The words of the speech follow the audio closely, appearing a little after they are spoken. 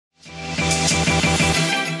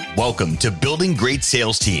Welcome to Building Great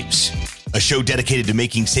Sales Teams, a show dedicated to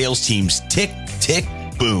making sales teams tick, tick,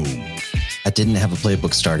 boom. I didn't have a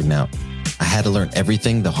playbook starting out. I had to learn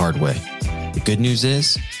everything the hard way. The good news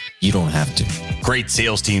is, you don't have to. Great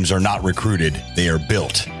sales teams are not recruited, they are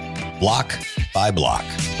built, block by block.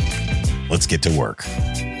 Let's get to work.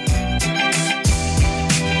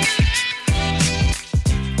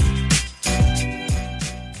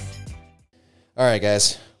 All right,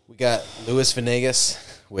 guys. We got Luis Venegas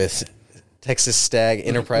with Texas Stag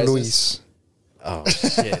Enterprises. Luis. Oh,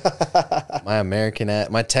 shit.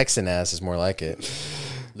 My Texan ass is more like it.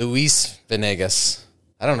 Luis Venegas.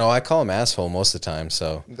 I don't know. I call him asshole most of the time,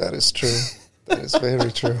 so. That is true. That is very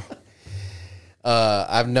true.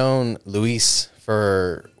 I've known Luis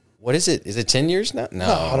for, what is it? Is it 10 years now? No.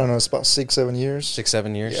 I don't know. It's about 6-7 years.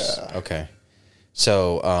 6-7 years? Yeah. Okay.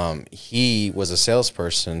 So he was a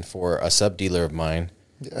salesperson for a sub-dealer of mine.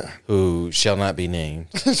 Yeah. Who shall not be named.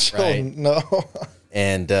 Right? No.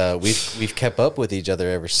 And we've kept up with each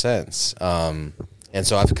other ever since. And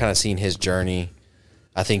so I've kind of seen his journey.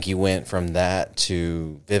 I think he went from that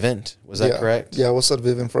to Vivint. Was that correct? Yeah, I was at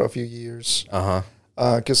Vivint for a few years. Uh-huh.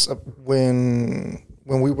 Because when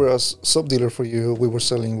we were a sub-dealer for you, we were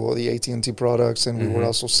selling the AT&T products, and we were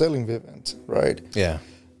also selling Vivint, right? Yeah.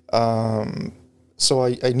 So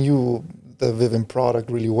I knew the Vivint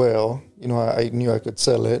product really well. You know, I knew I could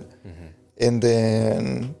sell it. Mm-hmm. And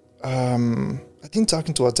then I think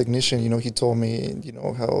talking to a technician, you know, he told me, you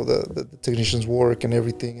know, how the technicians work and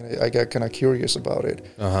everything. And I got kind of curious about it.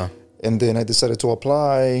 Uh-huh. And then I decided to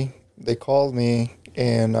apply. They called me,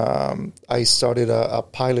 and I started a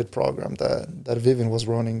pilot program that Vivint was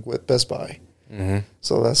running with Best Buy. Mm-hmm.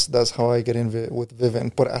 So that's how I get in with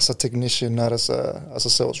Vivint, but as a technician, not as a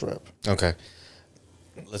sales rep. Okay.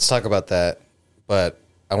 Let's talk about that, but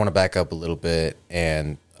I want to back up a little bit.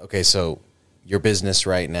 And okay, so your business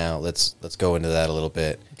right now, let's go into that a little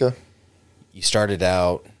bit. Okay. You started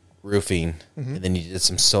out roofing, and then you did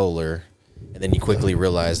some solar, and then you quickly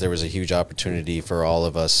realized there was a huge opportunity for all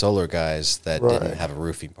of us solar guys that didn't have a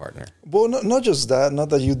roofing partner. Well, not just that, not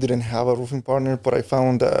that you didn't have a roofing partner, but I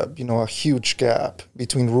found a huge gap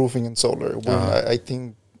between roofing and solar. When I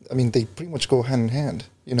think they pretty much go hand in hand,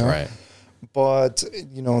 you know. Right. But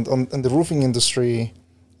you know, in the roofing industry,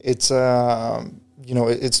 it's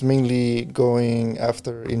it's mainly going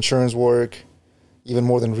after insurance work, even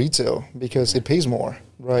more than retail, because it pays more,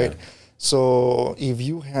 right? Yeah. So if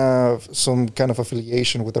you have some kind of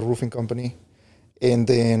affiliation with a roofing company, and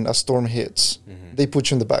then a storm hits, they put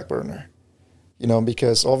you in the back burner, you know,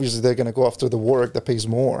 because obviously they're going to go after the work that pays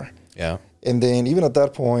more. Yeah. And then even at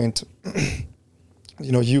that point,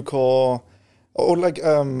 you know, you call. Or like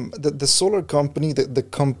the solar company, the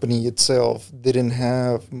company itself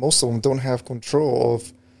most of them don't have control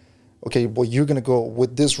of, okay, well, you're going to go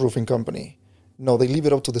with this roofing company. No, they leave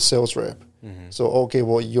it up to the sales rep. Mm-hmm. So, okay,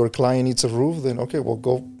 well, your client needs a roof, then, okay, well,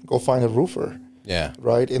 go find a roofer. Yeah.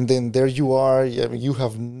 Right? And then there you are. You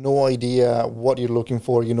have no idea what you're looking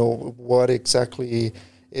for, you know, what exactly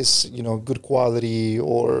is, you know, good quality,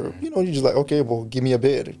 or, you know, you're just like, okay, well, give me a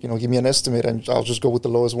bid, you know, give me an estimate, and I'll just go with the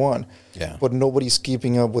lowest one. Yeah. But nobody's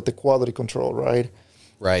keeping up with the quality control, right?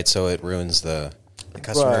 Right. So it ruins the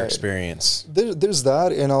customer experience. There's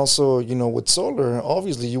that. And also, you know, with solar,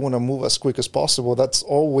 obviously you want to move as quick as possible. That's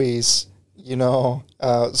always, you know,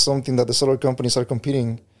 something that the solar companies are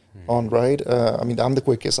competing on, right? I'm the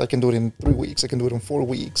quickest. I can do it in 3 weeks. I can do it in 4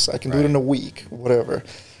 weeks. I can do it in a week, whatever.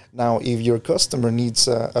 Now, if your customer needs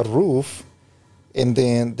a roof, and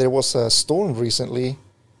then there was a storm recently,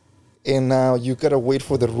 and now you got to wait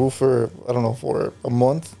for the roofer, I don't know, for a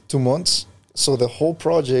month, 2 months. So the whole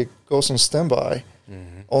project goes on standby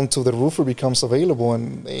until the roofer becomes available,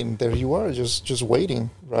 and there you are, just waiting,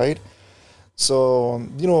 right? So,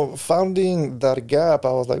 you know, finding that gap,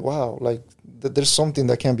 I was like, wow, like there's something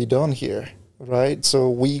that can be done here, right? So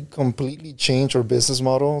we completely changed our business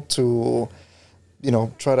model to, you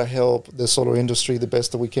know, try to help the solar industry the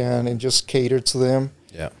best that we can and just cater to them.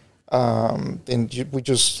 Yeah. And we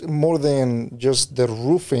just, more than just the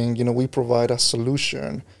roofing, you know, we provide a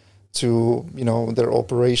solution to, you know, their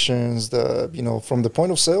operations, from the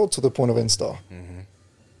point of sale to the point of install. Mm-hmm.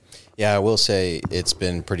 Yeah, I will say it's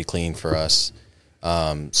been pretty clean for us.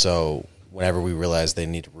 So whenever we realize they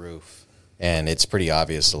need a roof, and it's pretty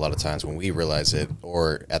obvious a lot of times when we realize it,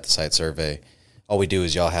 or at the site survey, all we do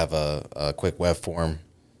is y'all have a quick web form.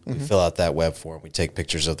 We fill out that web form. We take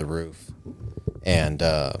pictures of the roof, and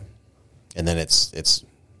then it's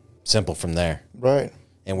simple from there. Right.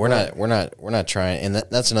 And we're not trying. And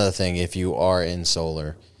that's another thing. If you are in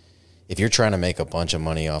solar, if you're trying to make a bunch of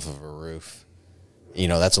money off of a roof, you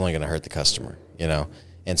know, that's only going to hurt the customer, you know.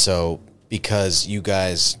 And so because you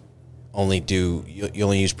guys only you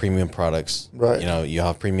only use premium products, right? You know, you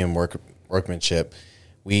have premium workmanship.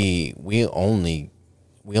 We only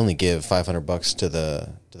give $500 to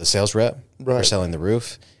the sales rep for selling the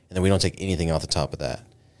roof, and then we don't take anything off the top of that.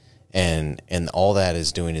 And all that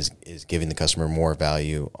is doing is giving the customer more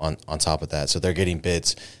value on top of that. So they're getting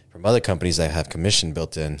bids from other companies that have commission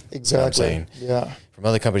built in. Exactly. You know what I'm saying? Yeah. From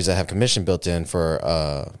other companies that have commission built in for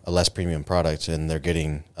a less premium product, and they're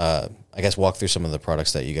getting, I guess, walk through some of the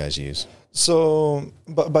products that you guys use. So,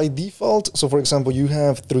 but by default, so for example, you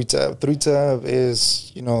have 3-tab. 3-tab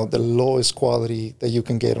is, you know, the lowest quality that you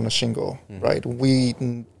can get on a shingle, right? We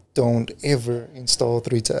don't ever install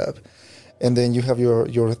 3-tab. And then you have your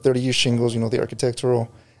 30-year shingles, you know, the architectural.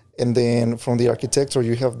 And then from the architectural,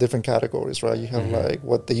 you have different categories, right? You have like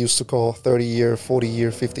what they used to call 30-year, 40-year,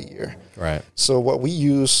 50-year. Right. So what we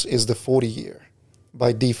use is the 40-year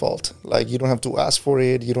by default. Like, you don't have to ask for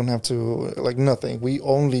it. You don't have to, like, nothing. We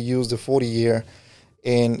only use the 40-year.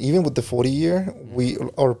 And even with the 40-year,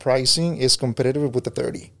 our pricing is competitive with the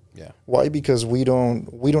 30. Yeah. Why? Because we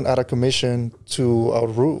don't add a commission to our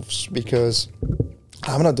roofs, because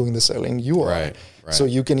I'm not doing the selling, you are. Right. So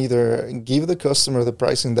you can either give the customer the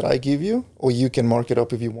pricing that I give you, or you can mark it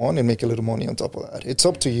up if you want and make a little money on top of that. It's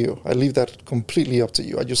up to you. I leave that completely up to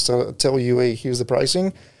you. I just tell you, hey, here's the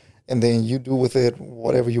pricing, and then you do with it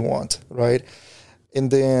whatever you want, right? And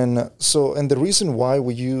then, and the reason why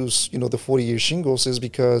we use, you know, the 40-year shingles is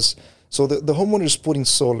because, so the homeowner is putting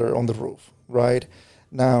solar on the roof, right?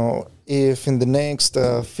 Now, if in the next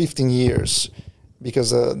 15 years,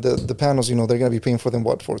 because the panels, you know, they're going to be paying for them,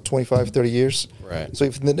 for 25, 30 years? Right. So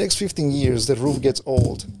if in the next 15 years the roof gets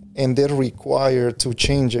old and they're required to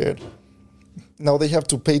change it, now they have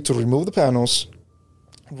to pay to remove the panels,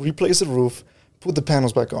 replace the roof, put the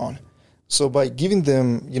panels back on. So by giving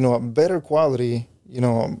them, you know, a better quality, you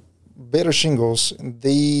know, better shingles,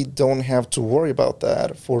 they don't have to worry about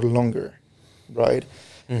that for longer, right?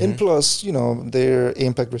 And plus, you know, they're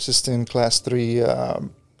impact resistant, class 3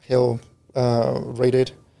 hail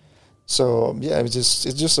rated. So yeah, it's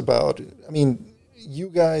just about, I mean, you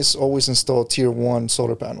guys always install tier 1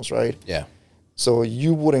 solar panels, right? Yeah. So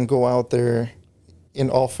you wouldn't go out there and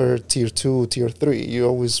offer tier 2, tier 3. You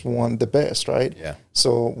always want the best, right? Yeah.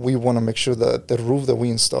 So we want to make sure that the roof that we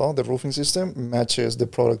install, the roofing system, matches the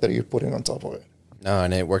product that you're putting on top of it. No,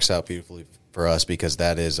 and it works out beautifully for us, because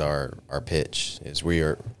that is our pitch, is we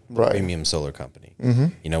are a premium solar company.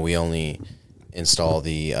 You know, we only install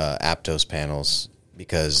the Aptos panels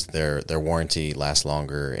because their warranty lasts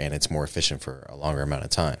longer and it's more efficient for a longer amount of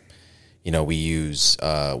time. You know,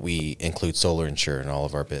 we include solar insure in all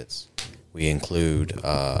of our bids. We include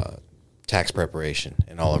tax preparation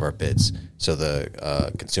in all of our bids, so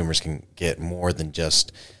the consumers can get more than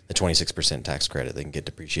just the 26% tax credit. They can get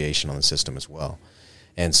depreciation on the system as well.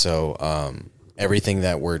 And so everything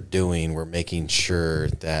that we're doing, we're making sure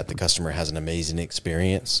that the customer has an amazing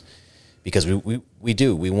experience, because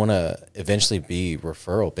we want to eventually be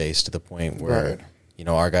referral based to the point where, you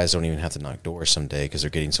know, our guys don't even have to knock doors someday because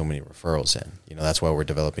they're getting so many referrals in. You know, that's why we're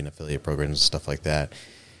developing affiliate programs and stuff like that.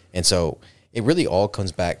 And so it really all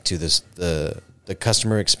comes back to the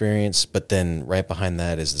customer experience, but then right behind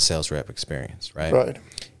that is the sales rep experience, right? Right.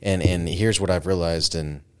 And here's what I've realized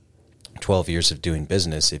in 12 years of doing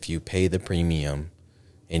business: if you pay the premium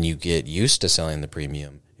and you get used to selling the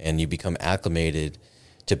premium and you become acclimated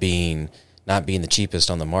to not being the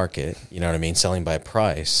cheapest on the market, you know what I mean, selling by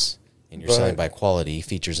price, and you're selling by quality,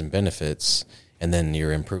 features, and benefits, and then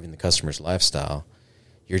you're improving the customer's lifestyle,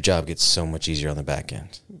 your job gets so much easier on the back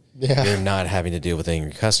end. Yeah. You're not having to deal with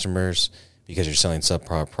angry customers because you're selling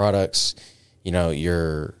subpar products, you know,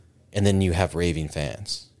 and then you have raving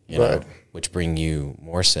fans, you know, which bring you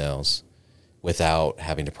more sales without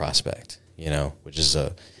having to prospect, you know, which is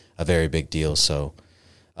a very big deal. So,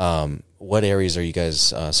 what areas are you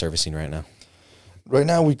guys servicing right now? Right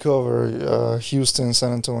now we cover Houston,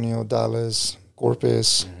 San Antonio, Dallas,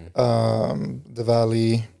 Corpus, the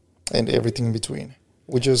Valley, and everything in between.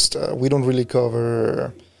 We just we don't really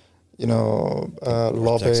cover, you know,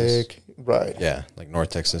 Lubbock, Texas. Right? Yeah, like North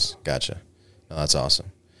Texas. Gotcha. No, that's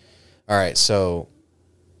awesome. All right, so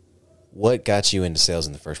what got you into sales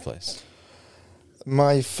in the first place?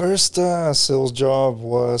 My first sales job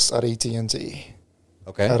was at AT&T.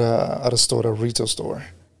 Okay. At a store, a retail store.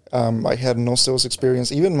 I had no sales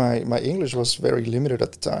experience. Even my English was very limited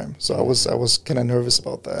at the time, so I was kind of nervous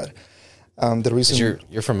about that. The reason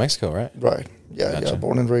you're from Mexico, right? Right. Yeah. Gotcha. Yeah.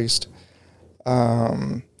 Born and raised.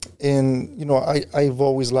 And you know, I've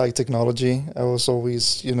always liked technology. I was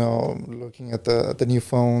always, you know, looking at the new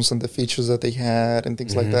phones and the features that they had and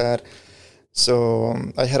things like that. So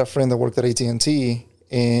I had a friend that worked at AT&T,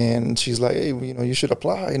 and she's like, hey, you should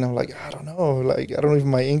apply. And I'm like, I don't know. Like, I don't know if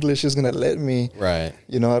my English is going to let me. Right.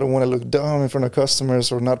 I don't want to look dumb in front of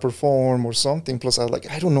customers or not perform or something. Plus, I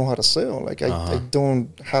don't know how to sell. Like, I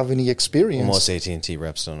don't have any experience. Well, most AT&T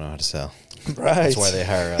reps don't know how to sell. Right. That's why they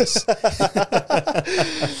hire us.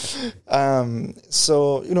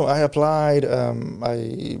 So, I applied.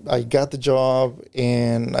 I got the job,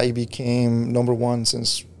 and I became number one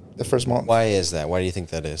since the first month. Why is that? Why do you think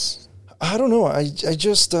that is? I don't know. I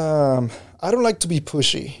just I don't like to be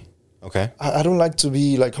pushy. Okay. I don't like to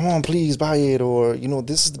be like, come on, please buy it, or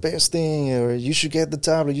this is the best thing, or you should get the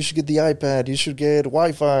tablet, you should get the iPad, you should get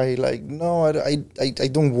Wi-Fi. Like, no, I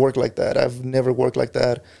don't work like that. I've never worked like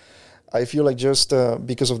that. I feel like just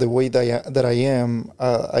because of the way that I am,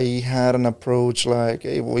 I had an approach like,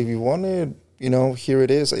 hey, well, if you want it, here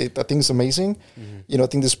it is. I think it's amazing. Mm-hmm. I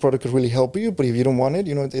think this product could really help you, but if you don't want it,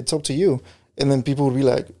 it's up to you. And then people would be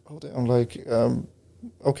like, oh, I'm like,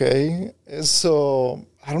 okay. So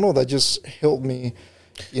I don't know. That just helped me,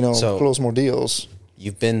 close more deals.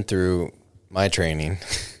 You've been through my training.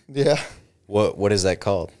 Yeah. What is that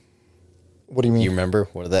called? What do you mean? You remember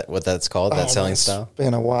what that's called? That selling style? It's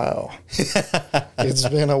been a while. It's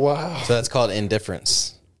been a while. So that's called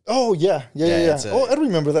indifference. Oh yeah. I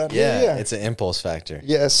remember that. Yeah. It's an impulse factor.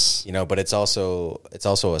 Yes. But it's also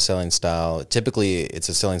a selling style. Typically, it's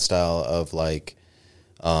a selling style of like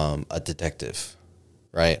a detective,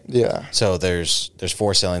 right? Yeah. So there's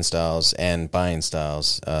 4 selling styles and buying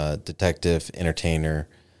styles: detective, entertainer,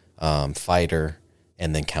 fighter,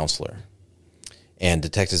 and then counselor. And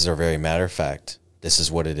detectives are very matter of fact. This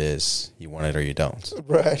is what it is. You want it or you don't.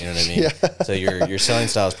 Right. You know what I mean? Yeah. So your selling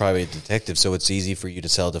style is probably a detective. So it's easy for you to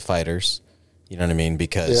sell to fighters. You know what I mean?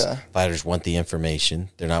 Because fighters want the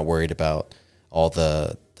information. They're not worried about all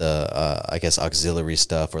the I guess auxiliary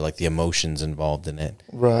stuff or like the emotions involved in it.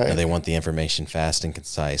 Right. They want the information fast and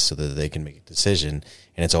concise so that they can make a decision,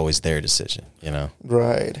 and it's always their decision.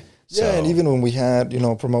 Right. So, yeah, and even when we had,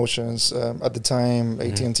 promotions, at the time,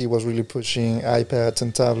 AT&T was really pushing iPads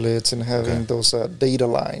and tablets and having those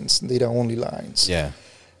data-only lines. Yeah.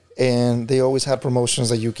 And they always had promotions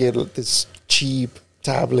that you get this cheap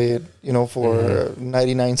tablet, for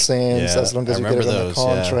 99 cents as long as you get it on a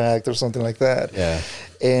contract or something like that. Yeah.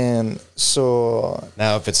 And so...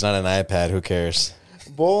 Now, if it's not an iPad, who cares?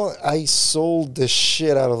 Well, I sold the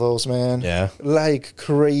shit out of those, man. Yeah. Like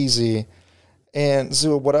crazy. And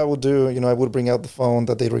so what I would do, I would bring out the phone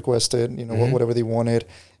that they requested, whatever they wanted.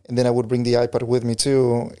 And then I would bring the iPad with me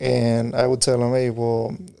too. And I would tell them, hey,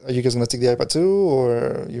 well, are you guys going to take the iPad too?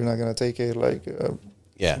 Or you're not going to take it? Like,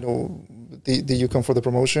 did you come for the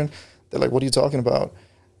promotion? They're like, what are you talking about?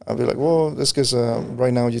 I'll be like, well, that's because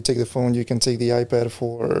right now you take the phone, you can take the iPad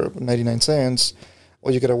for 99 cents.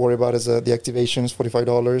 All you got to worry about is the activation is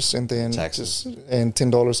 $45 and then taxes and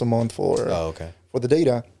 $10 a month for the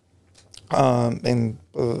data. And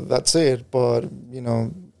that's it. But,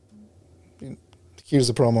 here's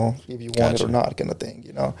the promo if you want it or not kind of thing,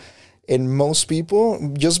 And most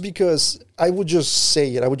people, just because I would just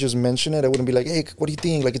say it, I would just mention it. I wouldn't be like, hey, what do you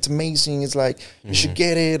think? Like, it's amazing. It's like, you should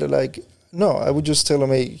get it. Or like, no, I would just tell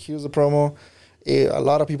them, hey, here's the promo. A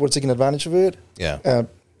lot of people are taking advantage of it. Yeah.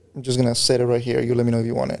 I'm just going to set it right here. You let me know if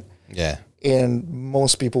you want it. Yeah. And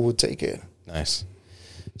most people would take it. Nice.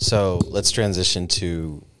 So let's transition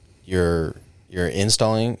to you're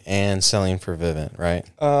installing and selling for Vivint, right?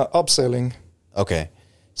 Upselling. Okay.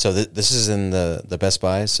 So this is in the Best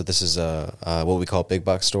Buy. So this is what we call big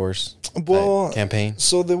box stores campaign.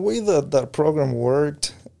 So the way that program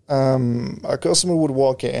worked, a customer would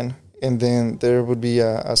walk in, and then there would be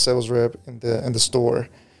a sales rep in the store,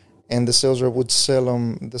 and the sales rep would sell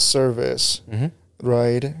them the service,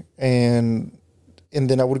 right? And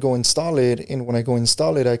then I would go install it, and when I go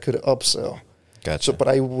install it, I could upsell. Gotcha. So, but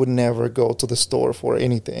I would never go to the store for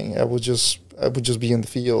anything. I would just be in the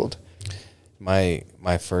field. My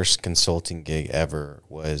first consulting gig ever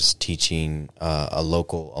was teaching a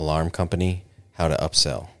local alarm company how to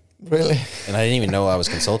upsell. Really? And I didn't even know I was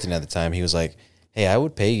consulting at the time. He was like, hey, I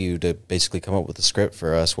would pay you to basically come up with a script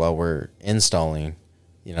for us while we're installing,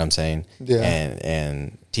 you know what I'm saying? Yeah.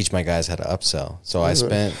 And teach my guys how to upsell. So I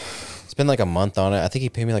spent like a month on it. I think he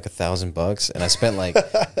paid me like $1,000, and I spent like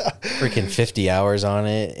freaking 50 hours on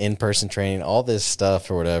it, in-person training, all this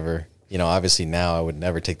stuff or whatever. Obviously now I would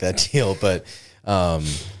never take that deal, but that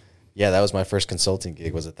was my first consulting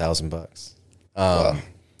gig, was $1,000. Wow.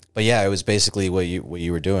 But yeah, it was basically what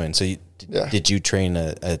you were doing. So did you train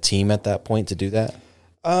a team at that point to do that?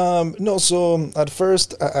 No. So at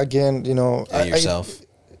first, again, yourself.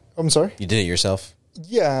 I'm sorry? You did it yourself?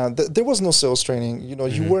 Yeah, there was no sales training. You know,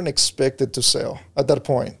 you weren't expected to sell at that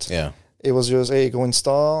point. Yeah. It was just, hey, go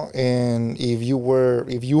install, and if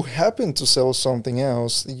you happen to sell something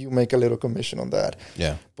else, you make a little commission on that.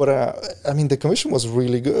 Yeah. But I mean, the commission was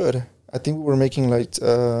really good. I think we were making like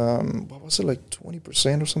what was it, like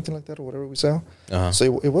 20% or something like that, or whatever we sell.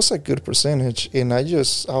 So it was a good percentage, and I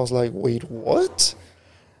was like, wait, what?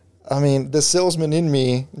 I mean, the salesman in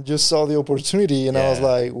me just saw the opportunity, and I was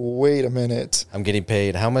like, wait a minute. I'm getting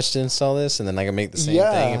paid how much to install this, and then I can make the same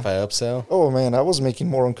thing if I upsell? Oh, man, I was making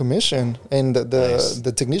more on commission, and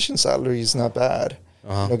the technician salary is not bad.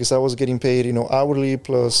 Because I was getting paid, hourly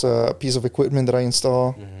plus a piece of equipment that I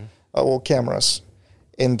install, cameras.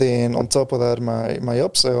 And then on top of that, my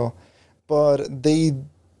upsell. But they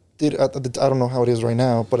did, I don't know how it is right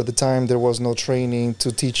now, but at the time there was no training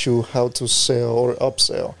to teach you how to sell or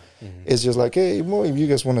upsell. It's just like, hey, well, if you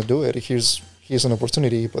guys want to do it, here's an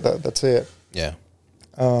opportunity, but that's it. Yeah.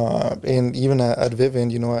 And even at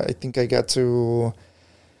Vivint,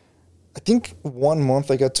 I think 1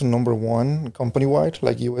 month I got to number 1 company-wide,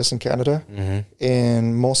 like US and Canada.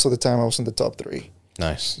 And most of the time I was in the top 3.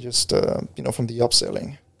 Nice. Just, from the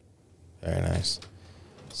upselling. Very nice.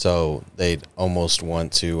 So they'd almost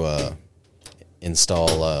want to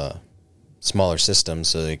install smaller systems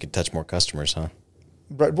so they could touch more customers, huh?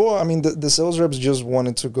 Right. Well, I mean, the sales reps just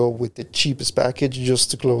wanted to go with the cheapest package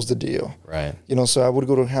just to close the deal. Right. So I would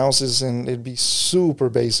go to houses and it'd be super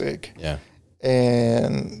basic. Yeah.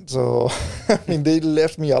 And so, I mean, they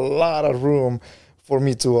left me a lot of room for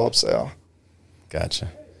me to upsell.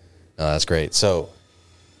 Gotcha. No, that's great. So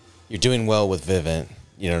you're doing well with Vivint.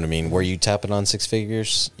 You know what I mean? Were you tapping on 6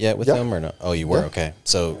 figures yet with them or no? Oh, you were? Yeah. Okay.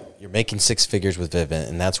 So you're making 6 figures with Vivint,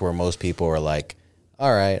 and that's where most people are like,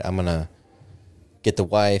 all right, I'm going to get the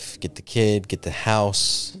wife, get the kid, get the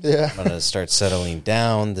house. Yeah. I'm going to start settling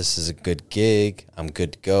down. This is a good gig. I'm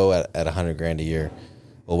good to go at $100,000 a year.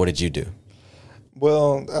 Well, what did you do?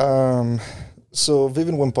 Well, so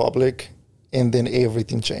Vivint went public, and then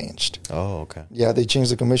everything changed. Oh, okay. Yeah, they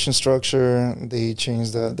changed the commission structure. They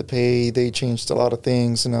changed the pay. They changed a lot of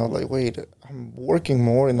things. And I was like, wait, I'm working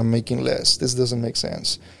more and I'm making less. This doesn't make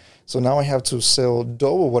sense. So now I have to sell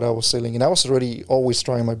double what I was selling. And I was already always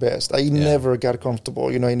trying my best. I never got comfortable.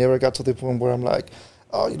 I never got to the point where I'm like,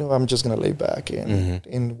 oh, I'm just going to lay back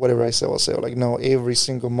and whatever I sell, I'll sell. Like, no, every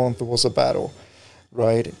single month was a battle.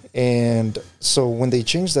 Right. And so when they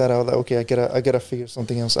changed that, I was like, okay, I gotta figure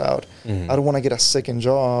something else out. I don't want to get a second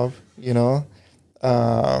job, I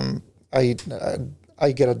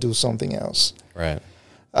gotta do something else. Right.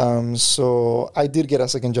 So I did get a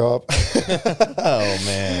second job. Oh,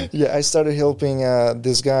 man. Yeah, I started helping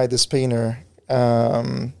this painter.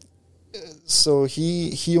 So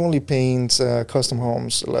he only paints custom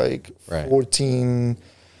homes, like $14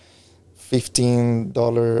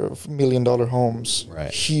 $15 million homes,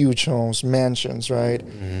 huge homes, mansions, right?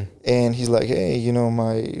 And he's like, hey,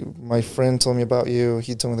 my friend told me about you.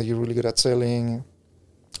 He told me that you're really good at selling.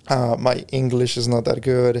 My English is not that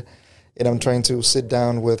good, and I'm trying to sit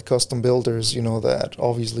down with custom builders, that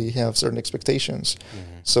obviously have certain expectations.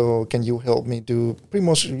 So can you help me do pretty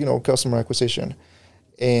much, customer acquisition?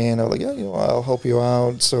 And I was like, yeah, I'll help you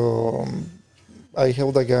out. So I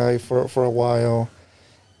helped that guy for a while.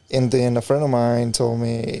 And then a friend of mine told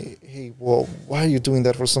me, hey, well, why are you doing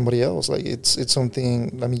that for somebody else? Like, it's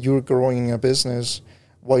something, I mean, you're growing a business.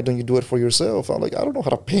 Why don't you do it for yourself? I'm like, I don't know how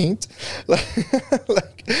to paint.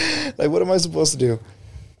 like, what am I supposed to do?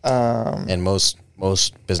 And most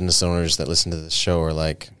business owners that listen to this show are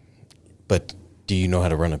like, but do you know how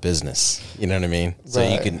to run a business? You know what I mean? So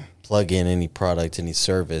you can plug in any product, any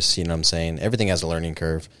service, you know what I'm saying? Everything has a learning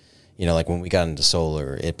curve. Like when we got into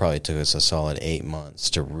solar, it probably took us a solid 8 months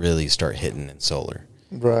to really start hitting in solar.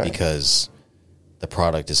 Right. Because the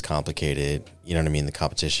product is complicated. You know what I mean? The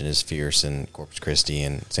competition is fierce in Corpus Christi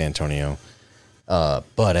and San Antonio.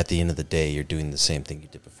 But at the end of the day, you're doing the same thing you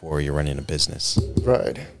did before. You're running a business.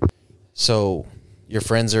 Right. So your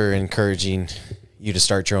friends are encouraging you to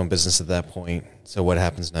start your own business at that point. So what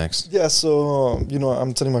happens next? Yeah, so,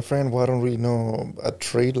 I'm telling my friend, well, I don't really know a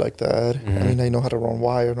trade like that. I mean, I know how to run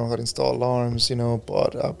wire, know how to install alarms,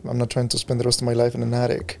 but I'm not trying to spend the rest of my life in an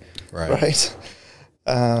attic. Right?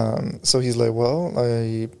 So he's like, well,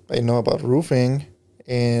 I know about roofing,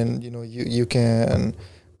 and, you can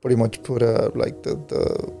pretty much put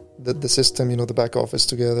the system, the back office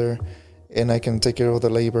together, and I can take care of the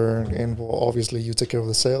labor, and obviously you take care of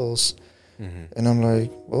the sales. And I'm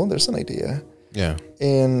like, well, there's an idea. Yeah.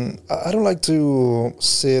 And I don't like to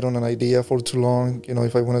sit on an idea for too long.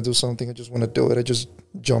 If I want to do something, I just want to do it. I just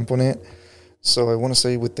jump on it. So I want to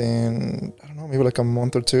say within, I don't know, maybe like a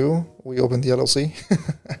month or two, we opened the LLC.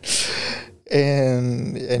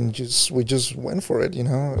 and we just went for it,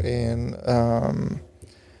 and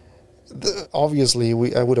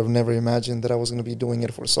obviously I would have never imagined that I was going to be doing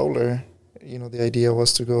it for solar. The idea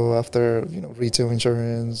was to go after retail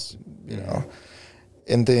insurance,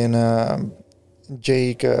 and then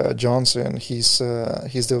Jake Johnson, he's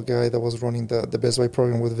the guy that was running the Best Buy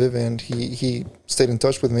program with Vivint. He stayed in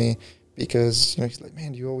touch with me because he's like,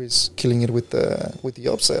 man, you're always killing it with the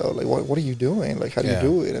upsell. Like, what are you doing? Like, how do you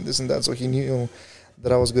do it? And this and that. So he knew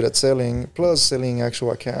that I was good at selling, plus selling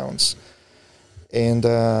actual accounts. And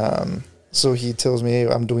so he tells me, hey,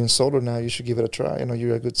 I'm doing solar now. You should give it a try.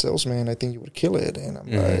 You're a good salesman. I think you would kill it. And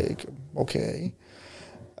I'm like, okay.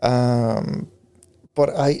 But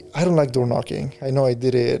I don't like door knocking. I know I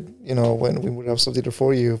did it, when we would have something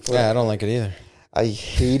for you. But yeah, I don't like it either. I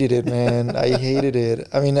hated it, man. I hated it.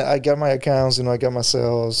 I mean, I got my accounts, I got my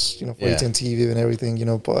sales, for AT&T and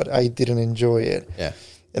everything, but I didn't enjoy it. Yeah.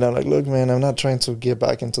 And I'm like, look, man, I'm not trying to get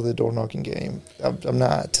back into the door knocking game. I'm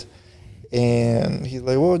not. And he's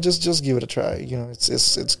like, well, just give it a try.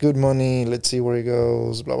 It's good money. Let's see where it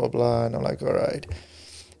goes, blah, blah, blah. And I'm like, all right.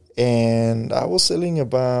 And I was selling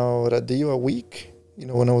about a deal a week,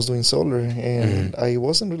 when I was doing solar. And I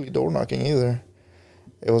wasn't really door knocking either.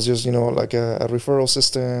 It was just, like a referral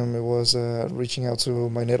system. It was reaching out to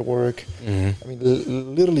my network. I mean,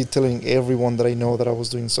 literally telling everyone that I know that I was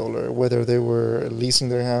doing solar, whether they were leasing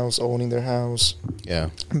their house, owning their house,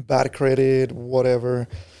 bad credit, whatever.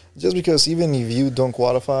 Just because even if you don't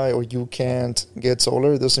qualify or you can't get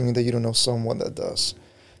solar, doesn't mean that you don't know someone that does.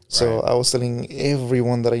 So I was telling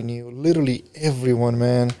everyone that I knew, literally everyone,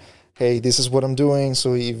 man, hey, this is what I'm doing.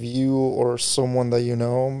 So if you or someone that you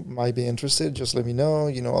know might be interested, just let me know.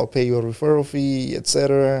 I'll pay you a referral fee,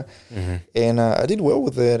 etc. And I did well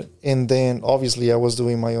with it. And then obviously I was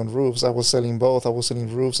doing my own roofs. I was selling both. I was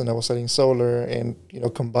selling roofs and I was selling solar, and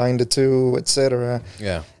combined the two, etc.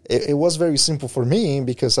 Yeah. It was very simple for me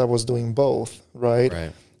because I was doing both,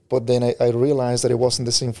 right? But then I realized that it wasn't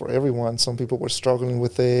the same for everyone. Some people were struggling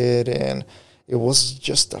with it, and it was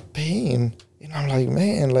just a pain. And I'm like,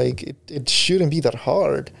 man, like it shouldn't be that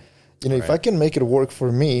hard. If I can make it work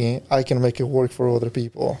for me, I can make it work for other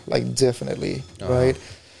people. Like, definitely, right?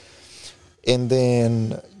 And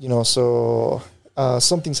then, so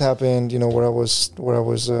some things happened, where I was,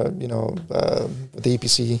 with the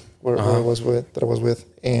EPC where I was with,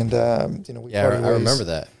 and we parted ways. I remember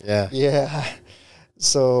that. Yeah.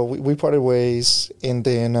 So we parted ways, and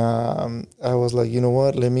then I was like, you know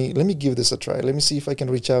what? Let me give this a try. Let me see if I can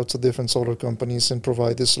reach out to different solar companies and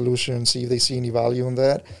provide this solution. See if they see any value in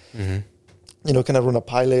that. Can I run a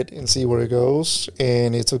pilot and see where it goes?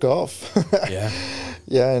 And it took off. Yeah.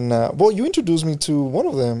 And well, you introduced me to one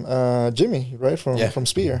of them, Jimmy, right from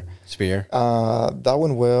Spear. That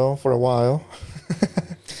went well for a while.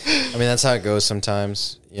 I mean, that's how it goes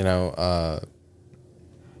sometimes.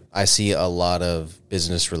 I see a lot of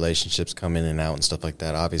business relationships come in and out and stuff like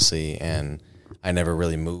that, obviously, and I never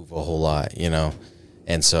really move a whole lot,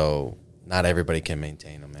 and so not everybody can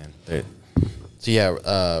maintain them, man.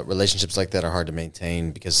 Relationships like that are hard to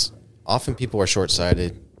maintain because often people are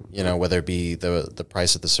short-sighted, whether it be the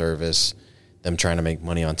price of the service, them trying to make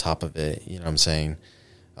money on top of it, you know what I'm saying,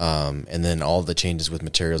 and then all the changes with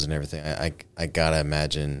materials and everything. I gotta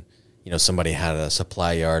imagine, somebody had a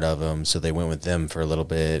supply yard of them, so they went with them for a little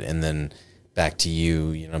bit, and then back to you.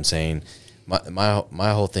 You know what I'm saying?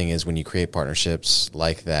 My whole thing is when you create partnerships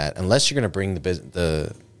like that, unless you're going to bring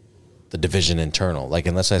the division internal, like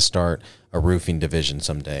unless I start a roofing division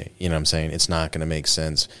someday, you know what I'm saying? It's not going to make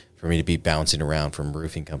sense for me to be bouncing around from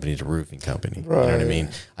roofing company to roofing company. Right. You know what I mean?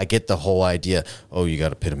 I get the whole idea, you got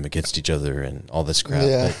to pit them against each other and all this crap.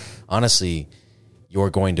 Yeah. But honestly, you're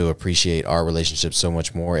going to appreciate our relationship so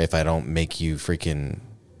much more if I don't make you freaking,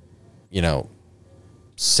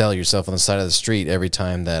 sell yourself on the side of the street every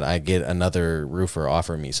time that I get another roofer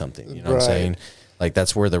offer me something. You know what I'm saying? Like,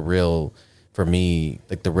 that's where the real, for me,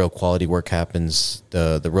 like the real quality work happens,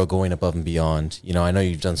 the real going above and beyond. I know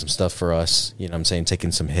you've done some stuff for us, you know what I'm saying,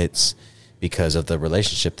 taking some hits because of the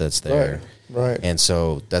relationship that's there. Right. And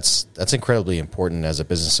so that's incredibly important as a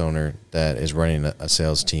business owner that is running a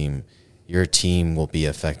sales team. Your team will be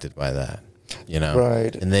affected by that,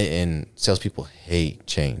 Right. And salespeople hate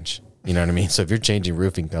change. You know what I mean? So if you're changing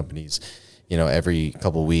roofing companies, every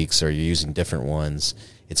couple of weeks, or you're using different ones,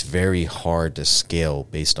 it's very hard to scale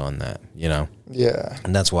based on that, Yeah.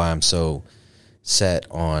 And that's why I'm so set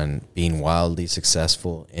on being wildly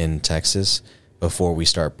successful in Texas before we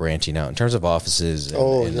start branching out in terms of offices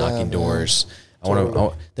and knocking doors.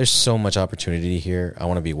 There's so much opportunity here. I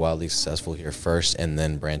want to be wildly successful here first and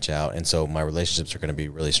then branch out. And so my relationships are going to be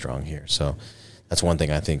really strong here. So that's one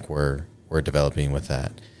thing I think we're developing with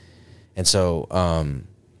that. And so,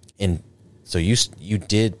 so you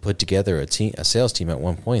did put together a sales team at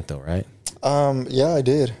one point though, right? Yeah, I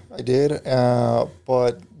did.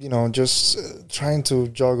 But, just trying to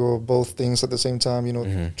juggle both things at the same time,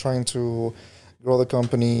 trying to grow the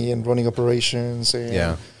company and running operations. And,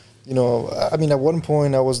 at one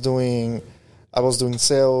point I was doing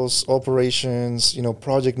sales, operations,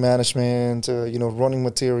 project management, running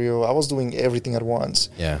material. I was doing everything at once.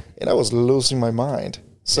 Yeah. And I was losing my mind.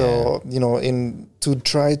 So, to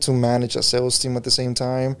try to manage a sales team at the same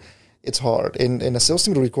time, it's hard. And a sales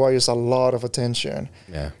team requires a lot of attention.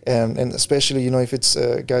 Yeah. And especially, if it's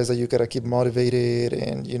guys that you got to keep motivated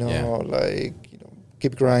and,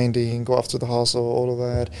 keep grinding, go after the hustle, all of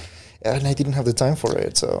that. And I didn't have the time for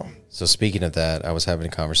it. So speaking of that, I was having a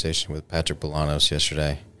conversation with Patrick Bolanos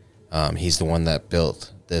yesterday. He's the one that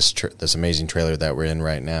built this amazing trailer that we're in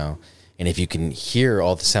right now. And if you can hear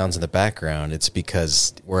all the sounds in the background, it's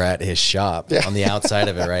because we're at his shop on the outside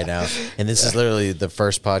of it right now. And this is literally the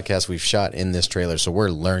first podcast we've shot in this trailer. So we're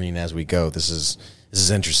learning as we go. This is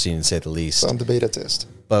interesting to say the least. On the beta test.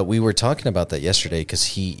 But we were talking about that yesterday because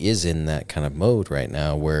he is in that kind of mode right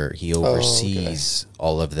now where he oversees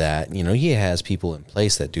all of that. He has people in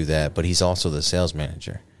place that do that, but he's also the sales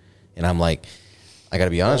manager. And I'm like, I got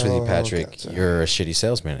to be honest with you, Patrick, gotcha. You're a shitty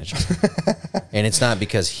sales manager. And it's not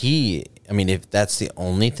because if that's the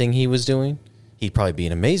only thing he was doing, he'd probably be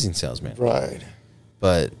an amazing salesman. Right.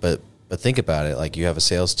 But think about it. Like, you have a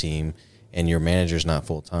sales team and your manager's not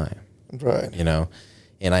full time. Right.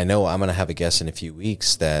 And I know I'm going to have a guest in a few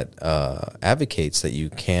weeks that advocates that you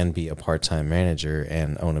can be a part-time manager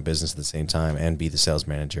and own a business at the same time and be the sales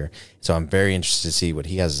manager. So I'm very interested to see what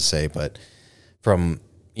he has to say. But from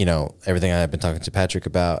everything I've been talking to Patrick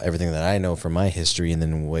about, everything that I know from my history, and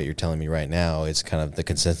then what you're telling me right now, it's kind of the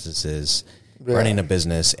consensus is running a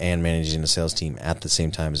business and managing a sales team at the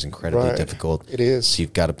same time is incredibly difficult. It is. So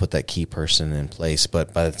you've got to put that key person in place.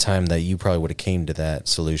 But by the time that you probably would have came to that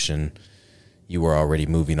solution, you were already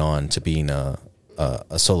moving on to being a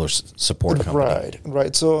solar support company.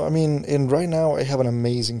 Right. So, and right now I have an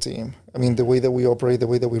amazing team. The way that we operate, the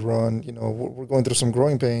way that we run, we're going through some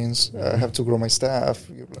growing pains. I have to grow my staff,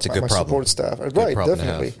 it's a good my problem. Support staff. Right,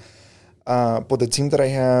 definitely. But the team that I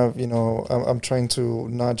have, I'm trying to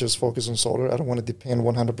not just focus on solar. I don't want to depend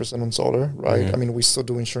 100% on solar, right? Mm-hmm. We still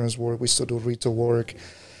do insurance work. We still do retail work.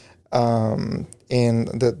 And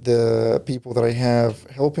the people that I have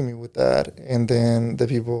helping me with that, and then the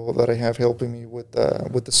people that I have helping me with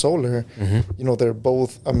the solar, they're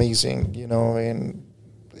both amazing, and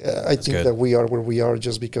I think that we are where we are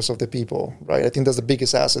just because of the people, right? I think that's the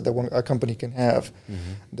biggest asset that a company can have,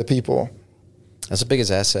 the people. That's the biggest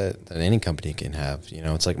asset that any company can have.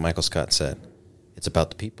 It's like Michael Scott said, it's about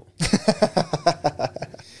the people.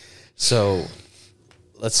 So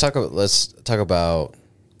let's talk about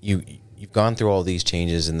you've gone through all these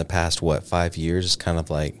changes in the past, 5 years? Kind of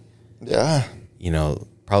like,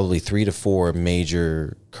 probably 3 to 4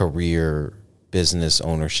 major career business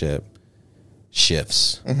ownership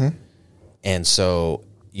shifts. Mm-hmm. And so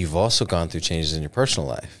you've also gone through changes in your personal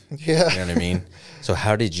life. Yeah. You know what I mean? So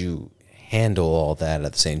how did you handle all that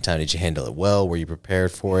at the same time? Did you handle it well? Were you prepared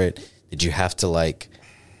for it? Did you have to I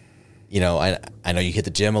know you hit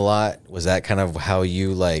the gym a lot. Was that kind of how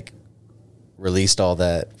you released all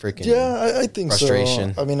that freaking I think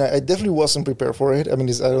frustration? So. I definitely wasn't prepared for it. I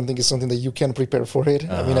don't think it's something that you can prepare for it.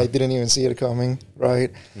 Uh-huh. I didn't even see it coming,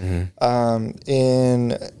 right? Mm-hmm.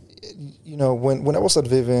 And when I was at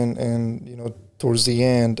Vivint and towards the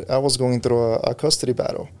end, I was going through a custody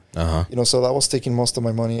battle. Uh-huh. So that was taking most of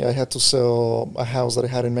my money. I had to sell a house that I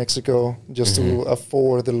had in Mexico just to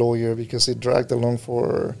afford the lawyer because it dragged along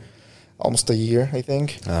for almost a year, I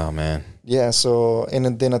think. Oh, man. Yeah, so,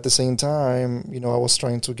 and then at the same time, I was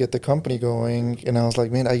trying to get the company going, and I was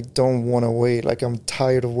like, man, I don't want to wait. I'm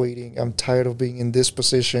tired of waiting. I'm tired of being in this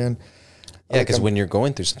position. Yeah, because when you're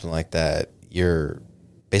going through something like that, you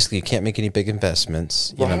can't make any big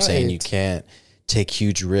investments. You know what I'm saying? You can't take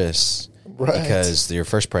huge risks because your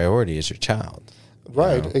first priority is your child.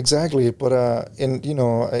 Right, exactly. But I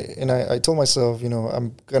told myself,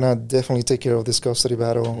 I'm gonna definitely take care of this custody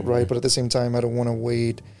battle, right? But at the same time, I don't want to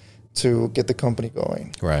wait to get the company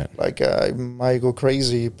going. Right. I might go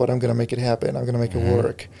crazy, but I'm gonna make it happen. I'm gonna make it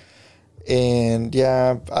work. And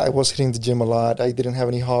yeah, I was hitting the gym a lot. I didn't have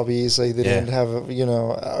any hobbies. I didn't have,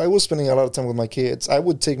 I was spending a lot of time with my kids. I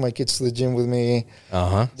would take my kids to the gym with me.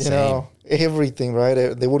 You know, everything, right?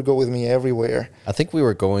 They would go with me everywhere. I think we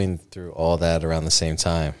were going through all that around the same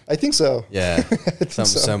time. I think so. Yeah. Something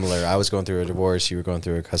similar. I was going through a divorce. You were going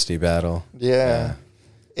through a custody battle. Yeah.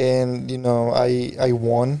 And, I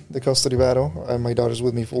won the custody battle. My daughter's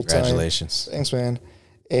with me full time. Congratulations. Thanks, man.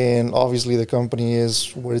 And obviously the company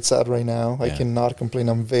is where it's at right now. I cannot complain.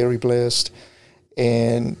 I'm very blessed.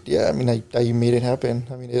 And yeah, I mean, I made it happen.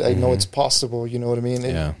 I mean, I know it's possible, you know what I mean?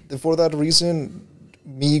 Yeah. And for that reason,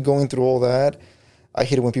 me going through all that, I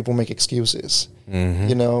hate it when people make excuses.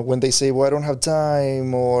 When they say, well, I don't have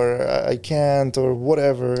time or I can't or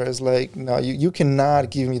whatever. It's like, no, you cannot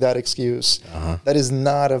give me that excuse. That is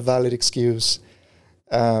not a valid excuse.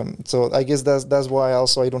 So I guess that's why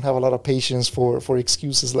also I don't have a lot of patience for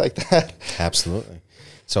excuses like that. Absolutely.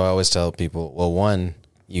 So I always tell people, well, one,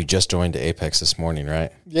 you just joined Apex this morning,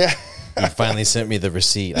 right? Yeah. You finally sent me the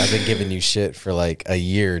receipt. I've been giving you shit for like a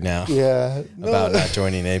year now. Yeah. About not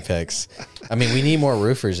joining Apex. I mean, we need more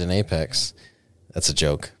roofers in Apex. That's a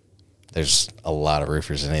joke. There's a lot of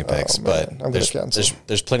roofers in Apex, but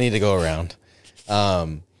there's plenty to go around.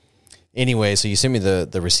 Anyway, so you sent me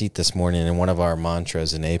the receipt this morning, and one of our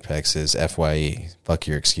mantras in Apex is FYE, fuck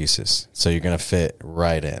your excuses. So you're going to fit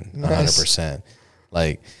right in, 100%.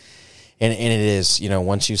 Like, and it is,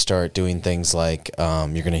 once you start doing things like,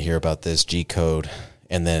 you're going to hear about this G code,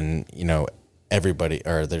 and then, everybody,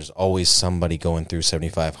 or there's always somebody going through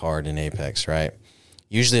 75 hard in Apex, right?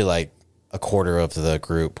 Usually like a quarter of the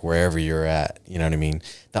group, wherever you're at, you know what I mean?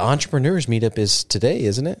 The entrepreneurs meetup is today,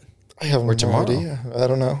 isn't it? I have no idea. I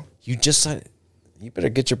don't know. You better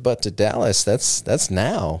get your butt to Dallas. That's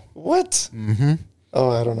now. What? Mm-hmm.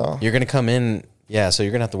 Oh, I don't know. You're going to come in. Yeah, so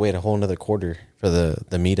you're going to have to wait a whole another quarter for the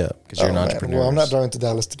meetup because you're an entrepreneur. Well, I'm not driving to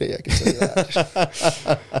Dallas today, I can tell you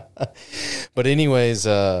that. But anyways,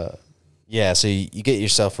 so you get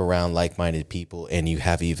yourself around like-minded people and you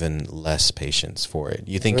have even less patience for it.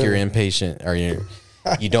 You think you're impatient or you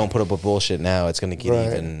don't put up with bullshit now, it's going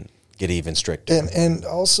to get even stricter. And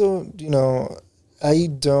also, I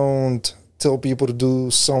don't tell people to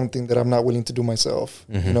do something that I'm not willing to do myself.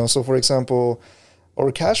 So for example,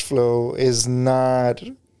 our cash flow is not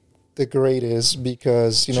the greatest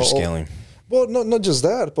because, you're scaling. Well, not just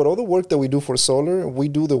that, but all the work that we do for solar, we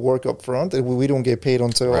do the work up front and we don't get paid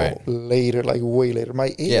until later, like way later.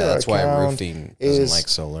 My that's why roofing doesn't like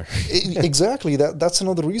solar. Exactly. That's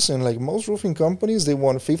another reason. Like most roofing companies, they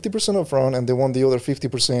want 50% up front and they want the other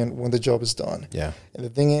 50% when the job is done. Yeah. And the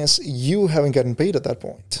thing is, you haven't gotten paid at that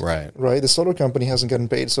point. Right. The solar company hasn't gotten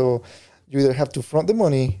paid. So you either have to front the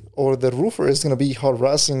money or the roofer is going to be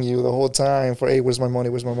harassing you the whole time for, hey, where's my money?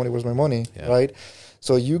 Where's my money? Where's my money? Yeah. Right.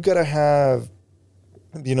 So you got to have,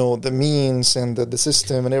 the means and the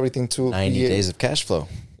system and everything to 90 days of cash flow.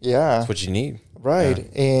 Yeah. That's what you need. Right.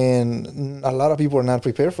 Yeah. And a lot of people are not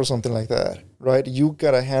prepared for something like that. Right. You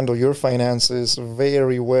got to handle your finances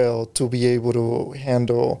very well to be able to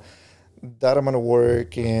handle that amount of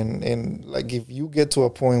work. And like if you get to a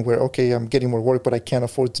point where, okay, I'm getting more work, but I can't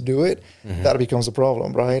afford to do it, that becomes a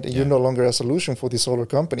problem. Right. Yeah. You're no longer a solution for these solar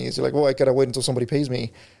companies. You're like, well, I got to wait until somebody pays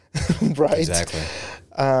me. Right. Exactly.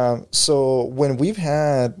 So when we've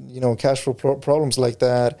had, cash flow problems like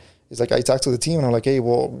that, it's like I talk to the team and I'm like, hey,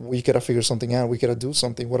 well, we got to figure something out. We got to do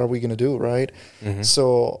something. What are we going to do? Right.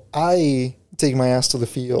 So I take my ass to the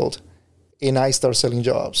field and I start selling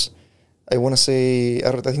jobs. I want to say,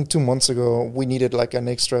 I think 2 months ago, we needed like an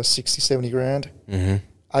extra 60, 70 grand.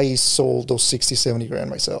 I sold those 60, 70 grand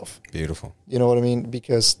myself. Beautiful. You know what I mean?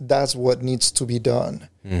 Because that's what needs to be done.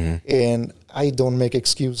 And I don't make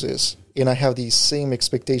excuses. And I have the same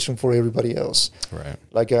expectation for everybody else. Right.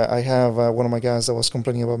 Like I have one of my guys that was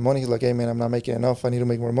complaining about money. He's like, hey, man, I'm not making enough. I need to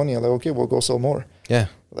make more money. I'm like, okay, well, go sell more. Yeah.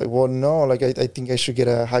 Like, well, no, like I think I should get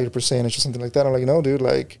a higher percentage or something like that. I'm like, no, dude,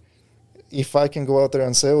 like if I can go out there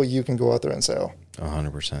and sell, you can go out there and sell.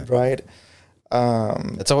 100%. Right.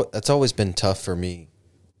 That's always been tough for me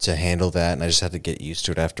to handle that, and I just had to get used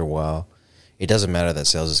to it after a while. It doesn't matter that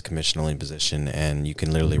sales is a commission-only position, and you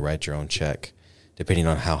can literally write your own check depending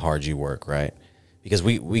on how hard you work, right? Because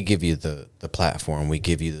we give you the platform, we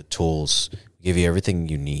give you the tools, we give you everything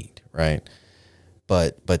you need, right?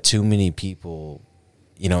 But too many people,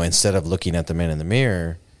 instead of looking at the man in the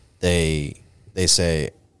mirror, they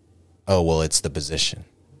say, oh, well, it's the position,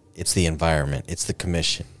 it's the environment, it's the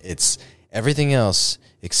commission, it's everything else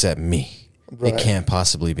except me. Right. It can't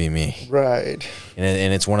possibly be me. Right.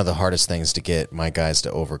 And it's one of the hardest things to get my guys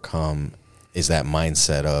to overcome is that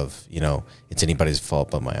mindset of, it's anybody's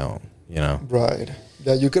fault but my own. you know. Right.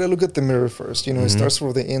 Yeah, you gotta look at the mirror first. You know, it starts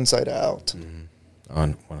from the inside out.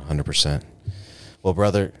 On 100%. Well,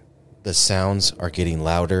 brother, the sounds are getting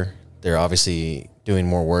louder. They're obviously doing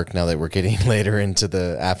more work now that we're getting later into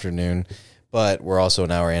the afternoon, but we're also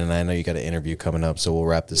an hour in, and I know you got an interview coming up, so we'll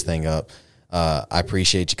wrap this thing up. I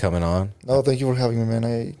appreciate you coming on. No, thank you for having me,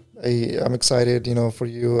 man. I'm excited, you know, for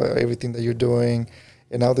you, everything that you're doing.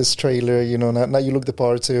 And now this trailer, you know, now you look the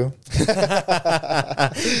part too.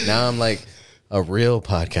 Now I'm like a real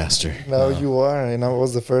podcaster. No, you are. And I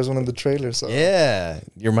was the first one in the trailer. So yeah,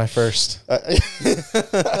 you're my first.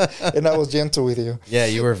 And I was gentle with you. Yeah,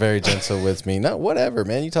 you were very gentle with me. No, whatever,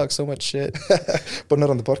 man. You talk so much shit. But not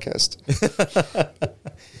on the podcast.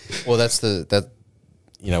 Well,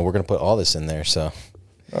 we're going to put all this in there. So,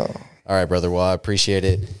 all right, brother. Well, I appreciate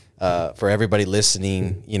it. For everybody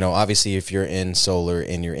listening, you know, obviously if you're in solar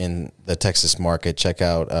and you're in the Texas market, check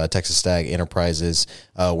out Texas Stag Enterprises.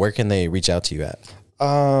 Where can they reach out to you at?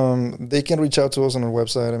 They can reach out to us on our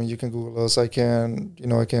website. I mean, you can Google us. I can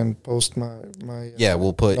post my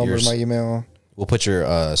we'll put number, my email. We'll put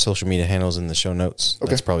your social media handles in the show notes.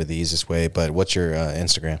 Okay. That's probably the easiest way. But what's your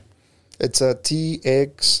Instagram? It's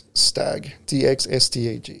TX Stag,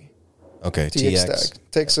 TXSTAG. Okay, TX Stag.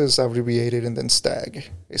 Texas abbreviated and then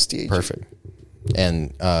Stag, STAG. Perfect.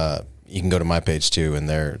 And you can go to my page too, and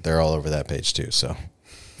they're all over that page too. So,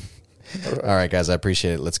 all right, guys, I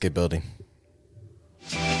appreciate it. Let's get building.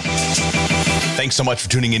 Thanks so much for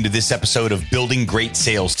tuning into this episode of Building Great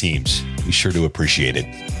Sales Teams. We sure do appreciate it.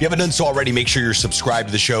 If you haven't done so already, make sure you're subscribed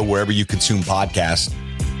to the show wherever you consume podcasts.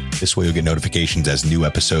 This way you'll get notifications as new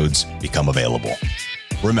episodes become available.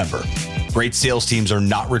 Remember, great sales teams are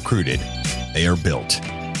not recruited. They are built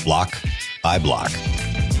block by block.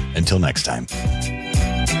 Until next time.